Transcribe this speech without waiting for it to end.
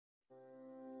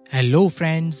Hello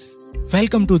friends,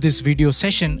 welcome to this video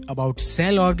session about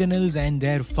cell organelles and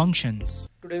their functions.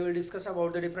 Today we will discuss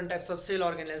about the different types of cell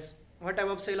organelles, what type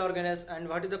of cell organelles and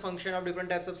what is the function of different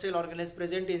types of cell organelles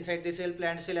present inside the cell,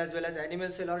 plant cell as well as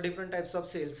animal cell or different types of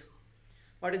cells.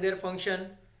 What is their function,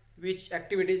 which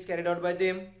activities carried out by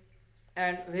them,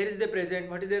 and where is they present,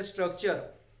 what is their structure.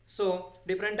 So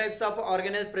different types of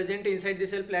organelles present inside the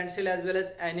cell, plant cell as well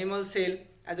as animal cell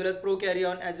as well as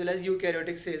prokaryon as well as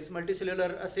eukaryotic cells.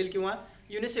 Multicellular असेल किंवा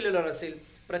unicellular असेल,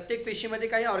 प्रत्येक पेशीमध्ये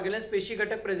काही organelles पेशी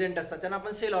घटक present असतात, त्यांना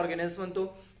आपण सेल ऑर्गेनेल्स म्हणतो.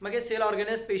 मग हे सेल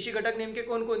ऑर्गेनेल्स पेशी घटक नेमके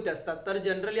कोणकोणते असतात, तर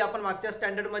जनरली आपण मागच्या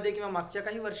स्टँडर्डमध्ये किंवा मागच्या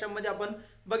काही वर्षांमध्ये आपण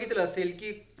बघितलं असेल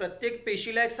की प्रत्येक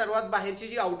पेशीला एक सर्वात बाहेरची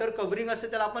जी आउटर कव्हरिंग असते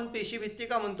त्याला आपण पेशी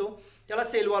भित्तिका म्हणतो, त्याला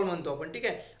सेल वॉल म्हणतो आपण. ठीक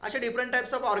आहे, अशा डिफरंट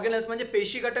टाइप्स ऑफ ऑर्गेनेल्स म्हणजे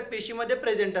पेशी घटक पेशीमध्ये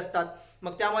प्रेझेंट असतात.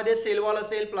 मग त्यामध्ये सेल वॉल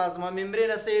असेल, प्लाझ्मा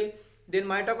मेम्ब्रेन असेल, then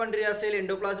mitochondria असेल,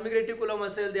 endoplasmic reticulum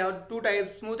असेल. They have two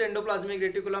types, smooth endoplasmic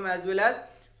reticulum as well as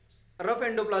rough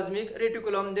endoplasmic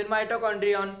reticulum. Then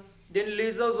mitochondrion, then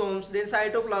lysosomes, then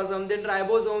cytoplasm, then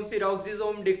ribosome,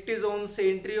 peroxisome, dictysome,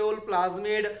 centriole,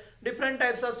 plasmid. Different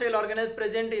types of cell organelles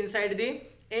present inside the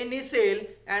any cell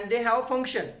and they have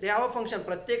function. They have a function.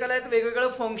 प्रत्येकाला एक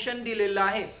वेगवेगळं function दिलेलं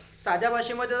आहे. साध्या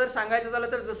भाषेमध्ये जर सांगायचं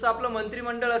झालं तर जसं आपलं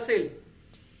मंत्रिमंडळ असेल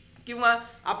किंवा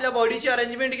आपल्या बॉडीची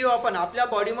अरेंजमेंट घेऊ आपण, आपल्या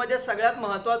बॉडीमध्ये सगळ्यात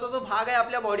महत्त्वाचा जो भाग आहे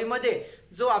आपल्या बॉडीमध्ये,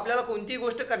 जो आपल्याला कोणतीही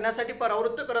गोष्ट करण्यासाठी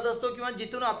परावृत्त करत असतो किंवा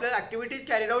जिथून आपल्या ॲक्टिव्हिटीज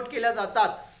कॅरीड आउट केल्या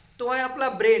जातात, तो आहे आपला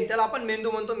ब्रेन, त्याला आपण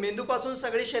मेंदू म्हणतो. मेंदूपासून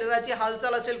सगळी शरीराची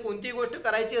हालचाल असेल, कोणतीही गोष्ट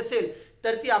करायची असेल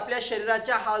तर ती आपल्या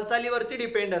शरीराच्या हालचालीवरती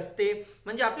डिपेंड असते,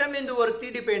 म्हणजे आपल्या मेंदूवरती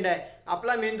डिपेंड आहे.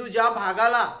 आपला मेंदू ज्या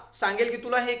भागाला सांगेल की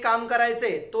तुला हे काम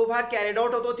करायचंय, तो भाग कॅरीड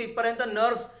आउट होतो, तिथपर्यंत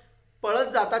नर्व्स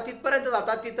पळत जातात, तिथपर्यंत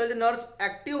जातात, तिथले नर्व्स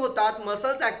ॲक्टिव्ह होतात,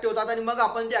 मसल्स ॲक्टिव्ह होतात आणि मग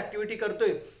आपण जी ॲक्टिव्हिटी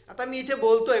करतोय. आता मी इथे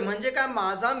बोलतोय म्हणजे काय,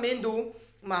 माझा मेंदू,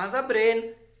 माझा ब्रेन,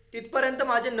 तिथपर्यंत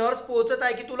माझे नर्व्स पोहोचत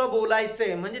आहे की तुला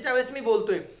बोलायचंय, म्हणजे त्यावेळेस मी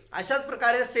बोलतोय. अशाच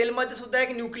प्रकारे सेलमध्ये सुद्धा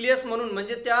एक न्यूक्लियस म्हणून,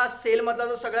 म्हणजे त्या सेलमधला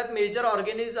जो सगळ्यात मेजर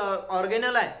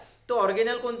ऑर्गेनल आहे, तो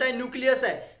ऑर्गेनल कोणता आहे, न्यूक्लियस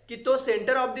आहे, की तो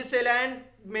centre of the sale and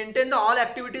maintain the all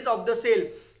activities of the sale.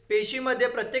 पेशीमध्ये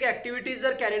प्रत्येक ॲक्टिव्हिटीज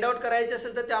जर कॅरीड आउट करायची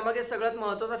असेल तर त्यामागे सगळ्यात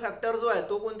महत्त्वाचा फॅक्टर जो आहे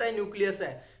तो कोणता आहे, न्यूक्लियस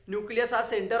आहे. न्यूक्लियस हा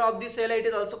सेंटर ऑफ द सेल आहे. It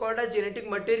is also called a genetic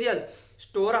material,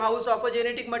 store house of a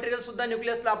genetic material सुद्धा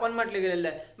न्यूक्लियसला आपण म्हटले गेलेलं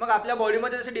आहे. मग आपल्या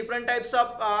बॉडीमध्ये जसे डिफरंट टाइप्स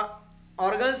ऑफ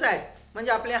ऑर्गन्स आहेत,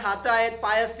 म्हणजे आपले हात आहेत,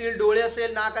 पाय असतील, डोळे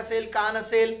असेल, नाक असेल, कान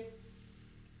असेल,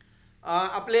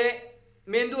 आपले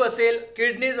मेंदू असेल,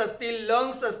 किडनीज असतील,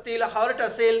 लंग्स असतील, हार्ट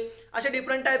असेल, असे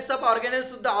डिफरंट टाइप्स ऑफ ऑर्गेनेल्स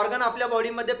सुद्धा ऑर्गन आपल्या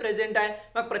बॉडीमध्ये प्रेझेंट आहे.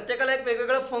 मग प्रत्येकाला एक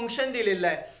वेगवेगळं फंक्शन दिलेलं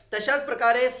आहे. तशाच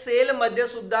प्रकारे सेलमध्ये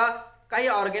सुद्धा काही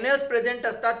ऑर्गेनेल्स प्रेझेंट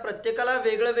असतात, प्रत्येकाला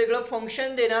वेगळं वेगळं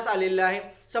फंक्शन देण्यात आलेलं आहे.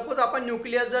 सपोज आपण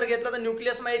न्यूक्लियस जर घेतला तर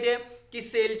न्यूक्लियस माहिती आहे की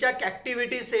सेलच्या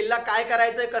ॲक्टिव्हिटी, सेलला काय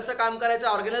करायचं, कसं काम करायचं,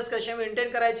 ऑर्गेनेल्स कसे मेंटेन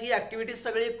करायची, ही ॲक्टिव्हिटीज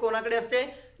सगळी कोणाकडे असते,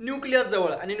 न्यूक्लियस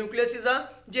जवळ. आणि nucleus is a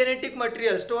genetic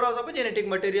material, store house of a genetic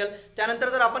material. त्यानंतर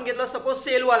जर आपण घेतलं सपोज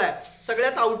सेल वॉल आहे,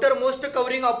 सगळ्यात outer most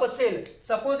covering of a sale.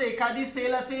 Suppose एखादी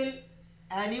सेल असेल,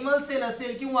 ॲनिमल सेल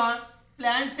असेल किंवा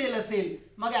प्लांट सेल असेल.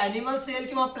 मग ॲनिमल सेल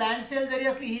किंवा प्लांट सेल जरी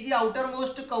असली, ही जी आउटर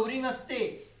मोस्ट कव्हरिंग असते,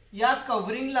 या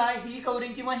कव्हरिंगला ही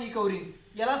कव्हरिंग किंवा ही कव्हरिंग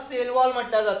याला सेल वॉल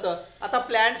म्हटलं जातं. आता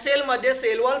प्लांट सेल मध्ये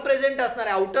सेल वॉल प्रेझेंट असणार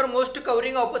आहे, outer most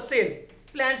covering of a sale,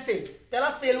 plant sale,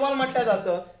 त्याला सेल वॉल म्हटलं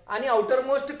जातं. आणि outer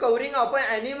most covering of a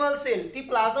animal sale, ती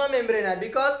प्लाझ्मा मेम्ब्रेन आहे,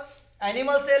 because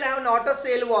animal sale have not a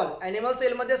sale wall. Animal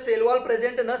सेलमध्ये sale wall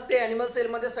present नसते. Animal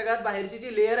सेलमध्ये सगळ्यात बाहेरची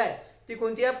जी लेअर आहे ती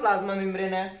कोणती आहे, प्लाझ्मा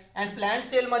मेम्ब्रेन आहे. अँड प्लांट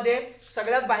सेलमध्ये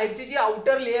सगळ्यात बाहेरची जी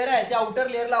आउटर लेअर आहे त्या आउटर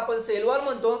लेअरला आपण सेल वॉल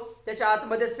म्हणतो. त्याच्या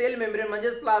आतमध्ये सेल मेम्ब्रेन म्हणजे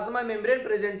प्लाझ्मा मेम्ब्रेन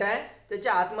प्रेझेंट आहे.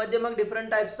 त्याच्या आतमध्ये मग डिफरंट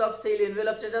टाइप्स ऑफ सेल,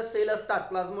 एन्व्हलपच्या ज्या सेल असतात,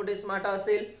 प्लाझ्मोडेस्माटा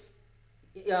असेल,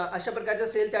 अशा प्रकारच्या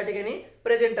सेल त्या ठिकाणी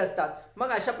प्रेझेंट असतात. मग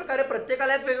अशा प्रकारे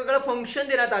प्रत्येकाला एक वेगवेगळं फंक्शन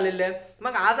देण्यात आलेलं आहे.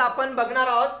 मग आज आपण बघणार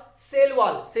आहोत सेल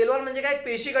वॉल. सेल वॉल म्हणजे काय,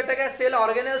 पेशी घटक आहे, सेल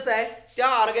ऑर्गेनेल्स आहे. त्या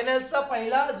ऑर्गेनेल्सचा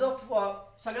पहिला जो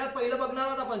सगळ्यात पहिलं बघणार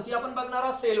आहोत आपण, ती आपण बघणार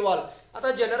आहोत सेल वॉल.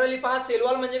 आता जनरली पहा, सेल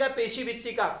वॉल म्हणजे काय, पेशी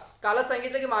भित्तिका. कालच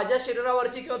सांगितलं की माझ्या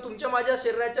शरीरावरची किंवा तुमच्या माझ्या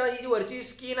शरीराच्या ही वरची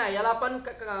स्किन आहे, याला आपण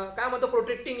काय म्हणतो,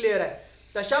 प्रोटेक्टिंग लेअर आहे.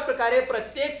 तशा प्रकारे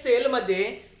प्रत्येक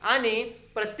सेलमध्ये आणि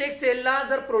प्रत्येक सेलला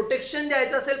जर प्रोटेक्शन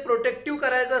द्यायचं असेल, प्रोटेक्टिव्ह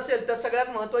करायचं असेल, तर सगळ्यात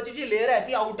महत्त्वाची जी लेअर आहे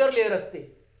ती आउटर लेअर असते.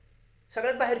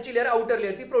 सगळ्यात बाहेरची लेअर आउटर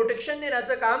लेअर, ती प्रोटेक्शन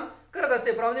देण्याचं काम करत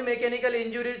असते. फ्रॉम द मेकॅनिकल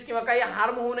इंजुरीज किंवा काही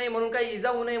हार्म होऊ नये म्हणून, काही इजा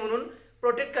होऊ नये म्हणून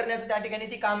प्रोटेक्ट करण्यासाठी त्या ठिकाणी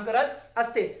ती काम करत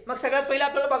असते. मग सगळ्यात पहिलं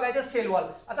आपल्याला बघायचं सेल वॉल.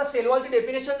 आता सेल वॉलची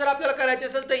डेफिनेशन जर आपल्याला करायची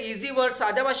असेल तर इझी वर्ड,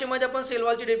 साध्या भाषेमध्ये आपण सेल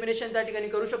वॉलची डेफिनेशन त्या ठिकाणी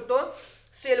करू शकतो.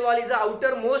 Sale wall is a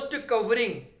outer most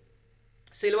covering.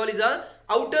 Sale wall is a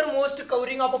outer most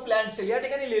covering of a plant sale, या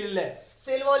ठिकाणी लिहिलेलं आहे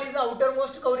sale wall is outer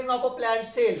most covering of a plant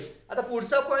sale. आता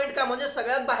पुढचा पॉईंट काय म्हणजे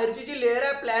सगळ्यात बाहेरची जी लेअर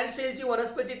आहे प्लांट सेलची,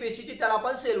 वनस्पती पेशीची, त्याला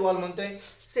आपण सेल वॉल म्हणतोय.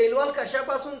 सेल वॉल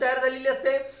कशापासून तयार झालेली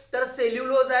असते तर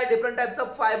सेल्युलोज आहे, डिफरंट टाइप्स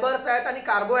ऑफ फायबर्स आहेत आणि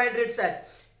कार्बोहायड्रेट्स आहेत,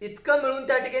 इतकं मिळून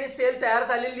त्या ठिकाणी सेल तयार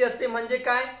झालेली असते. म्हणजे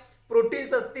काय,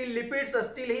 प्रोटीन्स असतील, लिपिड्स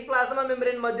असतील, ही प्लाझ्मा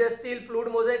मेम्ब्रेन मध्ये असतील. फ्लूइड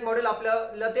मोझाईक मॉडेल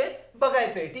आपल्याला ते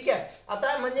बघायचंय. ठीक आहे.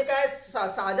 आता म्हणजे काय,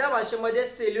 साध्या भाषेमध्ये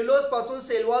सेल्युलोज पासून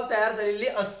सेल वॉल तयार झालेली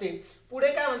असते.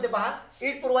 पुढे काय म्हणते पहा,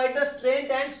 it provide the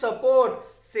strength and support.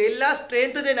 सेलला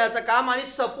strength देण्याचं काम आणि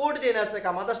सपोर्ट देण्याचं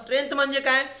काम. आता स्ट्रेंथ म्हणजे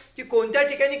काय की कोणत्या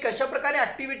ठिकाणी कशा प्रकारे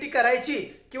ऍक्टिव्हिटी करायची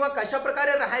किंवा कशा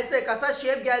प्रकारे राहायचंय, कसा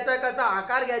शेप घ्यायचा, कसा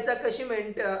आकार घ्यायचा,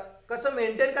 कसं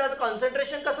मेंटेन करायचं,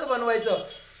 कॉन्सन्ट्रेशन कसं बनवायचं,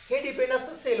 हे डिपेंड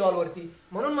असतं सेल वॉल वरती.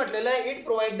 म्हणून म्हटलेलं आहे it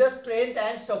provide the strength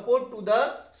and support to the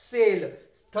sale.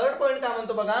 Third point काय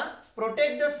म्हणतो बघा,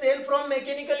 protect the sale from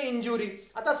mechanical injury.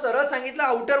 आता सरळ सांगितलं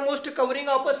outer most covering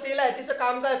of a sale आहे, तिचं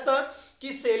काम काय असतं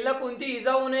की सेलला कोणती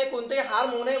इजा होऊ नये, कोणतेही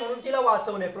हार्म होऊ नये म्हणून तिला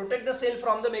वाचवणे. Protect the sale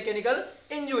from the mechanical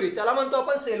injury, त्याला म्हणतो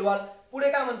आपण सेल वॉल.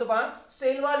 पुढे काय म्हणतो पहा,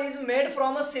 sale wall is made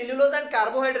from a cellulose and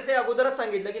carbohydrates. हे अगोदरच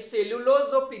सांगितलं की सेल्युलोज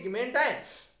जो पिगमेंट आहे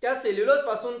त्या सेल्युलोज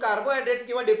पासून कार्बोहायड्रेट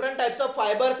किंवा डिफरंट टाइप्स ऑफ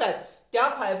फायबर्स आहेत, त्या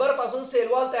फायबर पासून सेल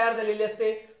वॉल तयार झालेली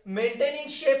असते. Maintaining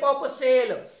shape of a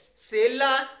sale.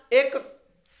 सेलला एक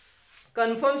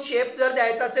कन्फर्म शेप जर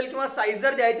द्यायचा असेल किंवा साईज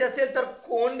जर द्यायची असेल तर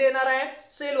कोण देणार आहे,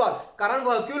 सेल वॉल. कारण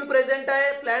व्हॅक्यूल प्रेझेंट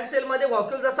आहे प्लांट सेल मध्ये,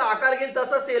 व्हॅक्यूल जसा आकार घेईल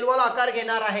तसा सेल वॉल आकार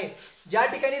घेणार आहे. ज्या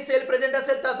ठिकाणी सेल प्रेझेंट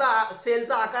असेल तसा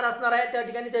सेलचा आकार असणार आहे, त्या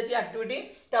ठिकाणी त्याची ऍक्टिव्हिटी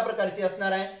त्या प्रकारची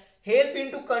असणार आहे. Help in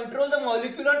to control the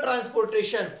molecular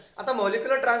transportation. आता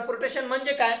मॉलिक्युलर ट्रान्सपोर्टेशन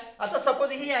म्हणजे काय, आता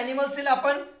सपोज ही ॲनिमल सेल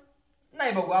आपण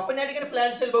नाही बघू, आपण या ठिकाणी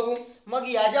प्लांट सेल बघू. मग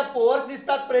या ज्या पोअर्स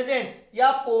दिसतात प्रेझेंट,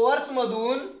 या पोअर्स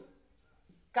मधून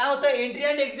काय होतं, entry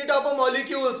and exit of a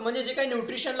molecules, म्हणजे जे काही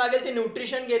न्यूट्रिशन लागेल ते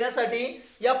न्यूट्रिशन घेण्यासाठी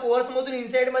या पोअर्स मधून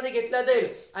इनसाइड मध्ये घेतल्या जाईल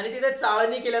आणि तिथे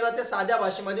चाळणी केल्या जाते. साध्या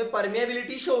भाषेमध्ये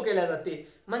परमिएबिलिटी शो केल्या जाते.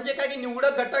 म्हणजे काय की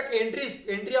निवडक घटक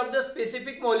entry of the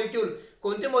specific molecule,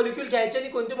 कोणते मॉलिक्यूल घ्यायचे आणि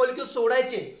कोणते मॉलिक्यूल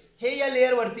सोडायचे हे या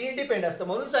लेअर वरती डिपेंड असतं.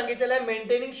 म्हणून सांगितलेलं आहे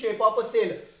maintaining shape of a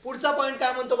sale. पुढचा पॉईंट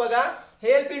काय म्हणतो बघा,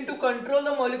 help in to control the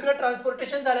molecular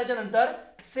transportation झाल्याच्या नंतर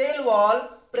sale wall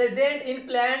present in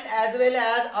plant as well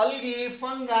as algae,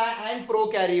 फंगाय and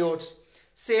प्रोकॅरियोट्स.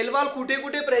 Sale wall कुठे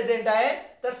कुठे प्रेझेंट आहे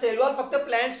तर सेल वॉल फक्त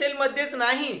प्लांट सेल मध्येच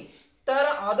नाही तर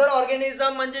अदर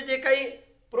ऑर्गॅनिझम म्हणजे जे काही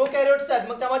प्रोकॅरियोट्स आहेत,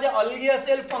 मग त्यामध्ये अल्गी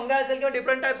असेल, फंगाय असेल किंवा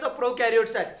डिफरंट टाइप्स ऑफ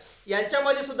प्रोकॅरियोट्स आहेत,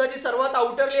 यांच्यामध्ये सुद्धा जी सर्वात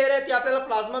आउटर लेअर आहे ती आपल्याला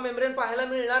प्लाझ्मा मेम्ब्रेन पाहायला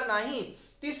मिळणार नाही,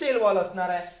 ती सेल वॉल असणार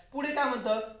आहे. पुढे काय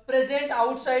म्हणतं, present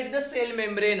outside the sale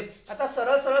membrane. आता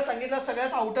सरळ सरळ सांगितलं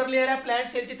सगळ्यात आउटर लेअर आहे प्लांट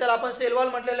सेलची, त्याला आपण सेल वॉल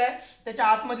म्हटलेलं आहे. त्याच्या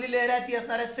आतमधली लेअर आहे ती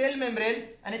असणार आहे सेल मेम्ब्रेन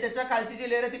आणि त्याच्या खालची जी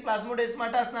लेअर आहे ती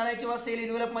प्लाझ्मोडेस्माटा असणार आहे किंवा सेल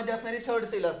इन्व्हलप मध्ये असणारी थर्ड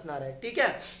सेल असणार आहे. ठीक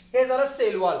आहे, हे झालं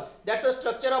sale wall. That's a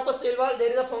structure of a sale wall,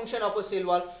 there is a function of a sale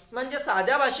wall. म्हणजे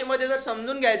साध्या भाषेमध्ये जर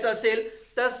समजून घ्यायचं असेल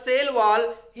तर सेल वॉल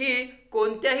ही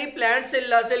कोणत्याही प्लांट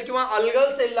सेलला असेल किंवा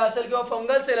अल्गल सेलला असेल किंवा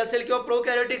फंगल सेल असेल किंवा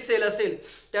प्रोकॅरियोटिक सेल असेल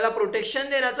त्याला प्रोटेक्शन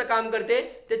देण्याचं काम करते,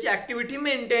 त्याची ऍक्टिव्हिटी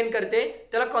मेंटेन करते,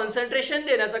 त्याला कॉन्सन्ट्रेशन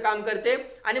देण्याचं काम करते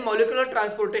आणि मॉलिक्युलर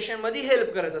ट्रान्सपोर्टेशन मध्ये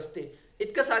हेल्प करत असते.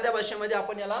 इतकं साध्या भाषेमध्ये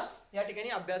आपण याला या ठिकाणी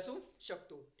अभ्यासू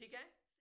शकतो. ठीक आहे.